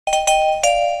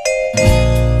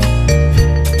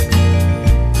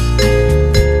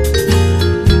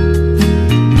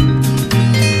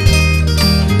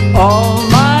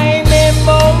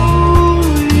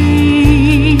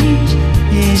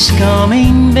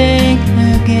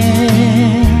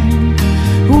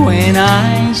When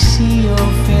I see your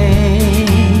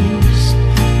face,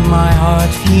 my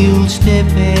heart feels the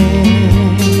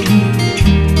pain.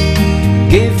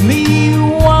 Give me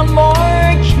one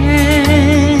more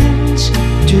chance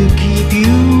to keep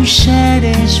you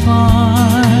satisfied.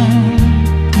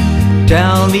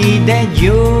 Tell me that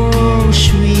your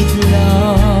sweet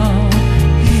love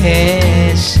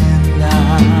hasn't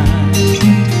died.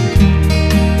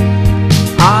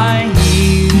 I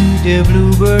hear the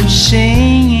bluebirds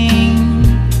singing,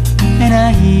 and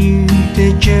I hear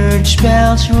the church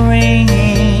bells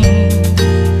ringing.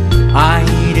 I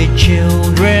hear the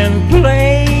children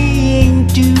playing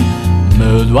too,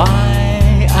 but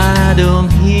why I don't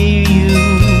hear you?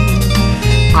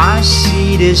 I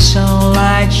see the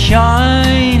sunlight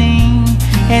shining,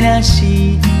 and I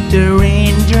see the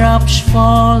raindrops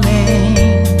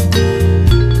falling.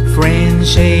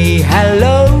 Friends say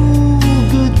hello,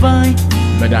 goodbye,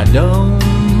 but I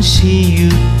don't see you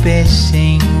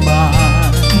passing by.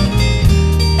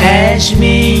 As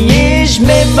minhas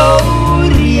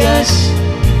memórias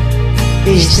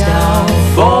estão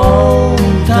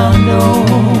voltando,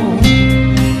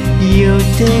 eu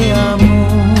te amo,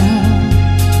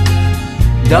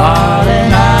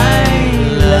 darling, I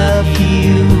love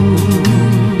you.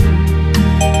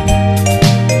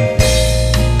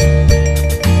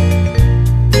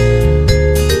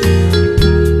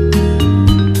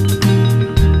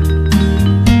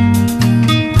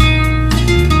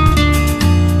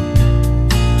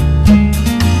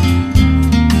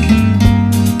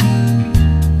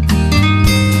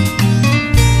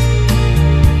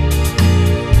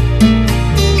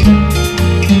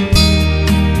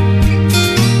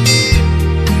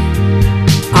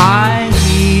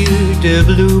 The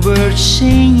bluebirds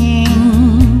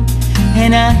singing,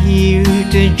 and I hear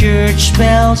the church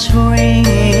bells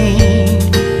ringing.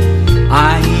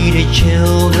 I hear the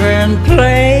children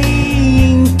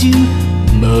playing too,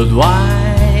 but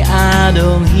why I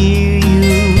don't hear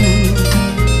you?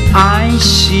 I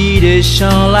see the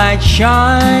sunlight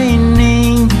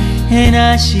shining, and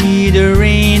I see the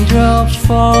raindrops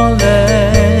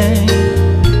falling.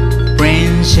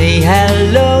 Friends say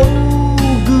hello,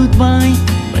 goodbye,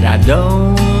 but I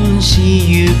don't see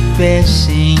you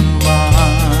passing by.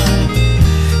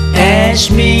 As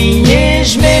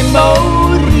minhas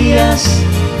memórias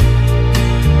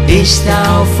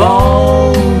estão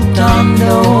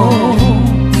voltando,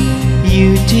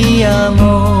 eu te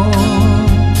amo,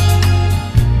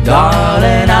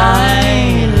 darling,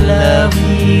 I love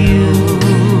you.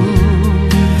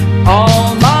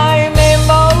 All my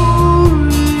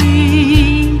memories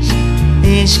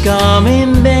is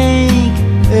coming back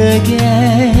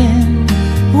again.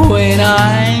 When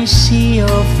I see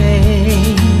your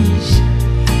face,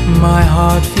 my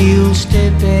heart feels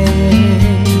the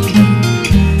pain.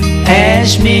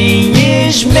 As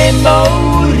minhas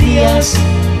memórias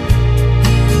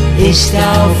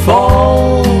estão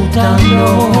voltando,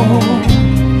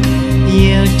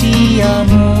 eu te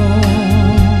amo,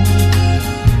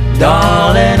 darling.